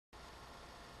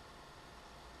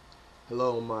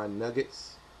Hello, my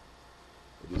nuggets.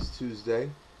 It is Tuesday.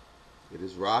 It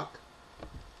is Rock.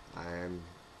 I am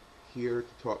here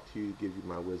to talk to you, give you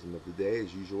my wisdom of the day,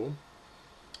 as usual.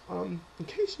 In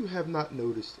case you have not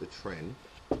noticed a trend,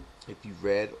 if you've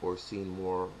read or seen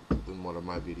more than one of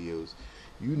my videos,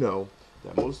 you know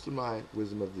that most of my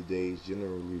wisdom of the days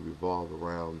generally revolve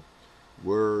around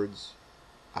words,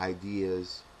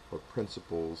 ideas, or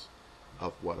principles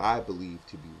of what I believe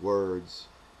to be words,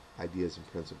 ideas, and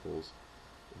principles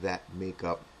that make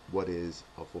up what is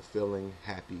a fulfilling,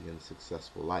 happy, and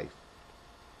successful life.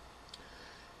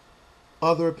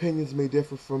 Other opinions may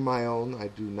differ from my own. I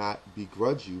do not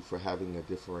begrudge you for having a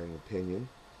differing opinion.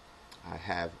 I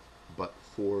have but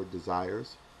four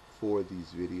desires for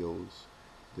these videos,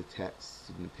 the texts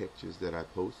and the pictures that I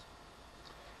post.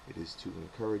 It is to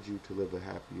encourage you to live a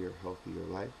happier, healthier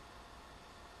life.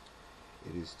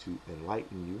 It is to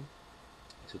enlighten you,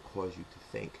 to cause you to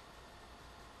think.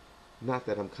 Not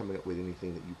that I'm coming up with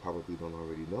anything that you probably don't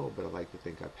already know, but I like to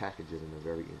think I package it in a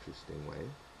very interesting way.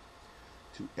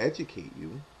 To educate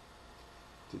you,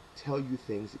 to tell you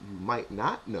things that you might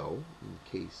not know, in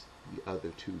case the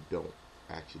other two don't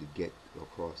actually get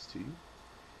across to you,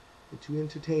 and to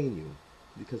entertain you,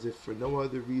 because if for no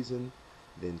other reason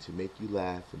than to make you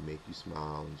laugh and make you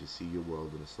smile and just see your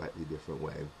world in a slightly different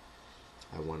way,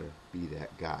 I want to be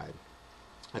that guide.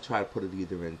 I try to put it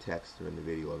either in text or in the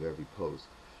video of every post,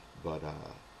 but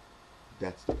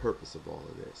that's the purpose of all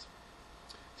of this.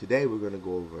 Today we're going to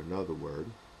go over another word,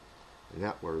 and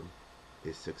that word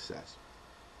is success.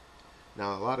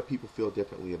 Now, a lot of people feel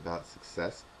differently about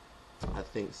success. I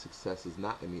think success is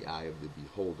not in the eye of the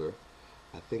beholder.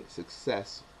 I think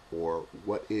success, or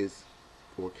what is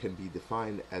or can be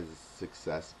defined as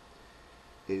success,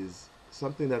 is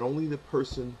something that only the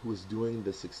person who is doing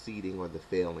the succeeding or the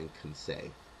failing can say.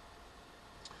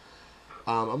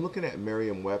 I'm looking at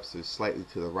Merriam-Webster slightly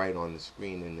to the right on the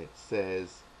screen, and it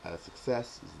says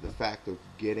success is the fact of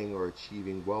getting or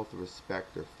achieving wealth,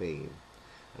 respect, or fame.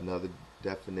 Another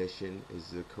definition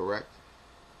is the correct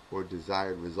or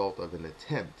desired result of an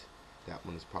attempt. That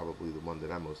one is probably the one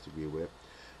that I most agree with.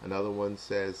 Another one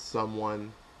says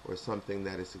someone or something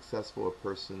that is successful, a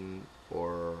person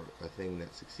or a thing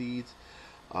that succeeds.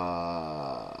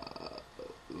 A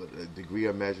degree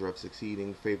or measure of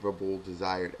succeeding, favorable,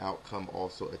 desired outcome,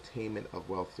 also attainment of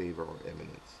wealth, favor, or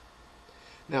eminence.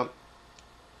 Now,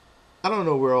 I don't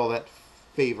know where all that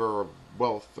favor, or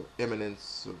wealth, or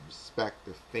eminence, or respect,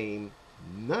 or fame,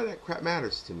 none of that crap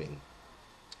matters to me.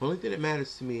 The only thing that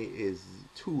matters to me is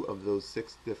two of those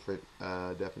six different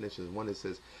definitions. One that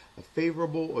says a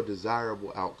favorable or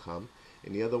desirable outcome,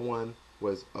 and the other one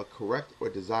was a correct or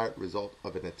desired result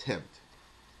of an attempt.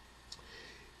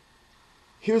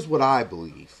 Here's what I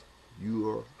believe.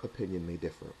 Your opinion may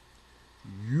differ.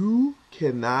 You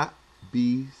cannot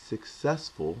be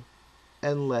successful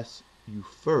unless you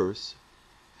first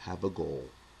have a goal.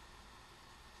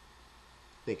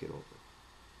 Think it over.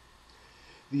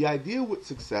 The idea with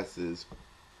success is,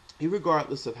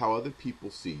 regardless of how other people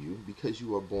see you, because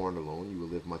you are born alone, you will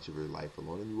live much of your life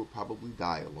alone, and you will probably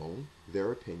die alone,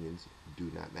 their opinions do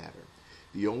not matter.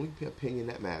 The only opinion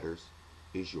that matters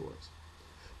is yours.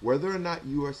 Whether or not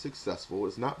you are successful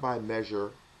is not by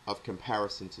measure of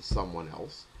comparison to someone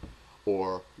else,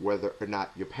 or whether or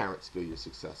not your parents feel you're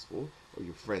successful, or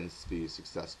your friends feel you're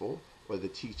successful, or the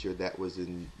teacher that was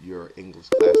in your English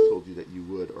class told you that you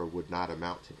would or would not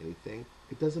amount to anything.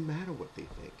 It doesn't matter what they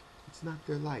think. It's not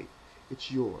their life.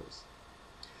 It's yours.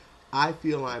 I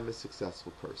feel I'm a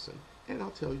successful person, and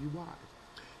I'll tell you why.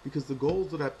 Because the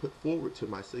goals that I put forward to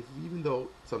myself, even though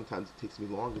sometimes it takes me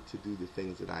longer to do the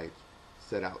things that I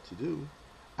set out to do,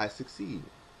 I succeed.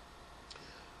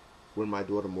 When my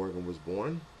daughter Morgan was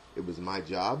born, it was my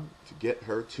job to get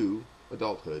her to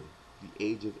adulthood, the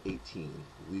age of 18,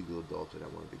 legal adulthood.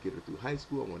 I wanted to get her through high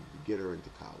school. I wanted to get her into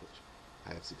college.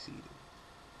 I have succeeded.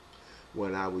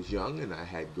 When I was young and I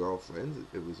had girlfriends,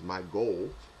 it was my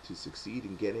goal to succeed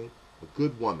in getting a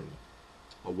good woman,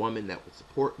 a woman that would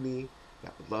support me,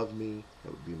 that would love me,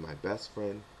 that would be my best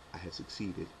friend. I have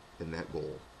succeeded in that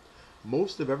goal.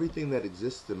 Most of everything that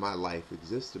exists in my life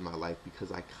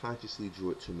because I consciously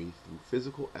drew it to me through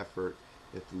physical effort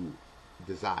and through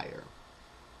desire,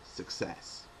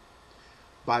 success.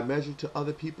 By measure to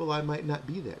other people, I might not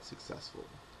be that successful.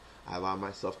 I allow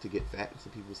myself to get fat, and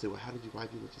some people say, well, why did you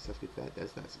let yourself get fat?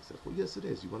 That's not successful. Yes, it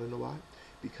is. You want to know why?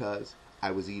 Because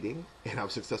I was eating, and I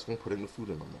was successful in putting the food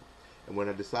in my mouth. And when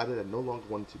I decided I no longer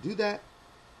wanted to do that,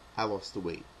 I lost the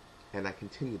weight. And I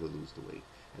continue to lose the weight.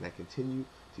 And I continue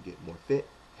to get more fit,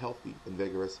 healthy, and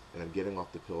vigorous, and I'm getting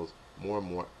off the pills more and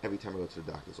more every time I go to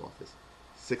the doctor's office.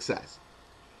 Success.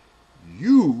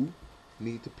 You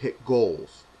need to pick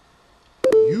goals.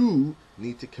 You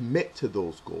need to commit to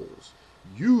those goals.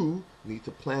 You need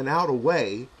to plan out a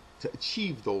way to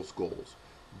achieve those goals.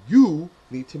 You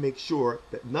need to make sure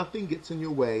that nothing gets in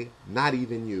your way, not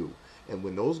even you. And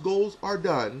when those goals are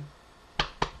done,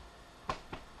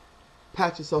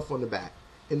 pat yourself on the back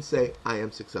and say, I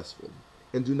am successful.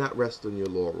 And do not rest on your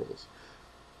laurels.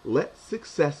 Let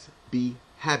success be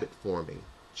habit forming.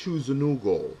 Choose a new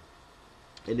goal.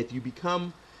 And if you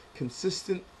become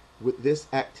consistent with this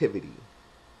activity,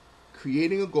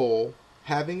 creating a goal,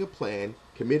 having a plan,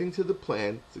 committing to the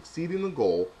plan, succeeding the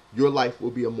goal, your life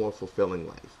will be a more fulfilling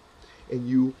life. And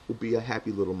you will be a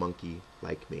happy little monkey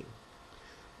like me.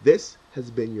 This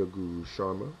has been your Guru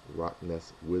Sharma,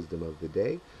 Rocknest Wisdom of the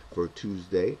Day for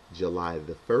Tuesday, July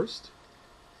the 1st.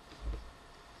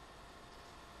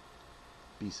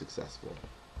 Be successful.